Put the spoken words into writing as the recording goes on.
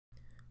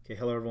Okay,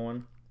 hello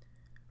everyone.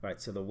 All right,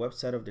 so the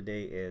website of the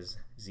day is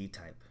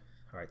Zty.pe.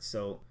 All right,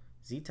 so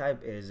Zty.pe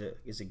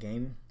is a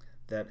game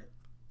that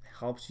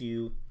helps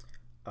you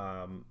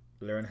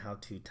learn how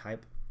to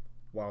type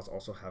whilst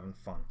also having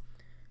fun.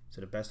 So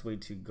the best way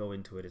to go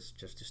into it is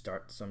just to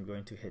start. So I'm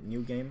going to hit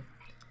new game.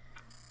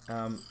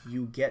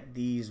 You get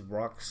these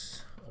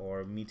rocks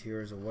or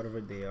meteors or whatever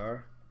they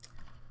are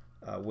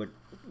with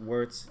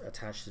words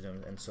attached to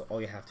them, and so all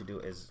you have to do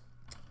is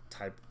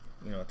type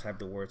type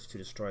the words to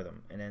destroy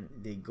them, and then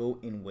they go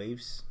in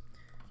waves.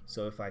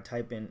 So if I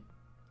type in,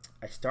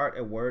 I start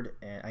a word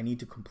and I need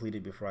to complete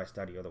it before I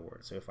start the other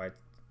word. So if I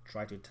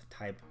try to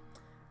type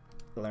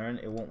learn,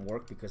 it won't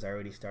work because I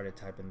already started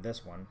typing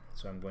this one.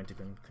 So I'm going to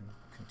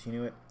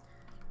continue it.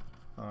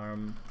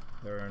 Learn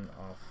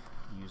off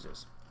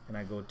uses, and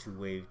I go to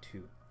wave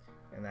 2,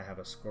 and I have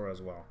a score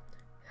as well.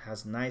 It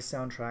has nice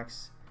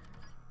soundtracks.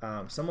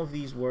 Some of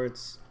these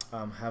words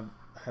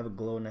have a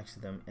glow next to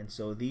them, and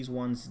so these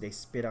ones, they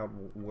spit out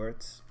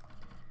words,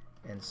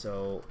 and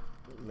so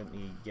let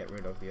me get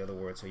rid of the other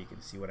words so you can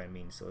see what I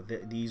mean. So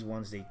these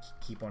ones, they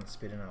keep on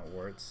spitting out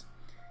words.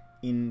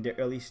 In the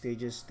early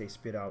stages they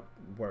spit out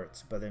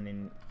words, but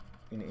then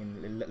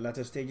in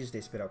later stages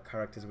they spit out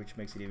characters, which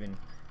makes it even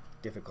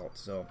difficult.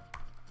 So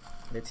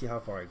let's see how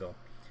far I go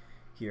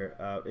here.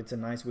 It's a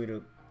nice way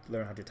to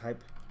learn how to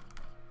type.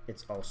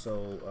 It's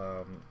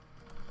also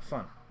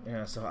fun.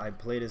 So I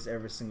play this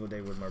every single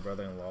day with my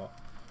brother-in-law,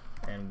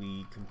 and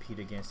we compete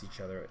against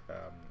each other.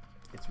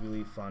 It's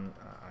really fun.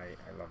 I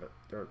love it.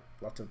 There are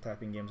lots of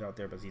typing games out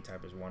there, but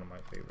Zty.pe is one of my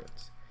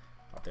favorites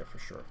out there for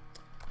sure.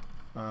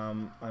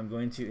 I'm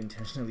going to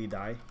intentionally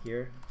die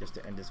here just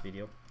to end this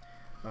video,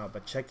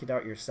 but check it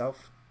out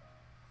yourself.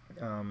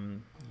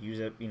 Use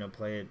it,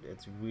 play it.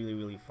 It's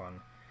really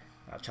fun.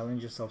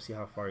 Challenge yourself, see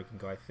how far you can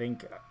go. I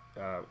think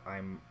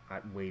I'm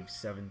at wave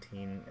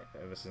 17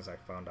 ever since I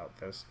found out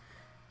this.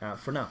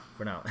 For now,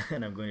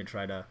 and I'm going to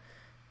try to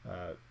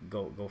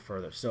go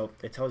further. So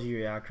it tells you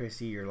your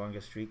accuracy, your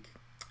longest streak,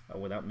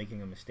 without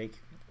making a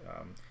mistake,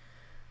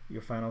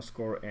 your final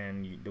score,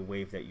 and the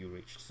wave that you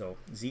reached. So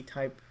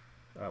Zty.pe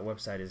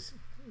website is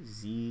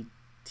Zty.pe,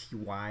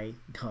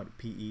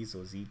 so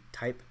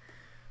Zty.pe.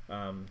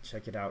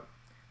 Check it out.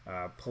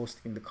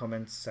 Post in the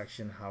comments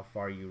section how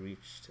far you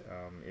reached.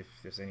 If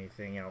there's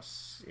anything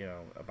else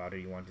about it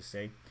you want to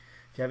say.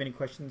 If you have any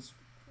questions,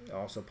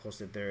 also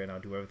post it there, and I'll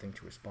do everything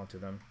to respond to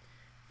them.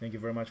 Thank you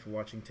very much for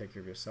watching. Take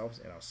care of yourselves,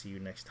 and I'll see you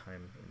next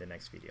time in the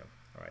next video.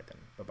 All right then,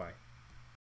 bye bye.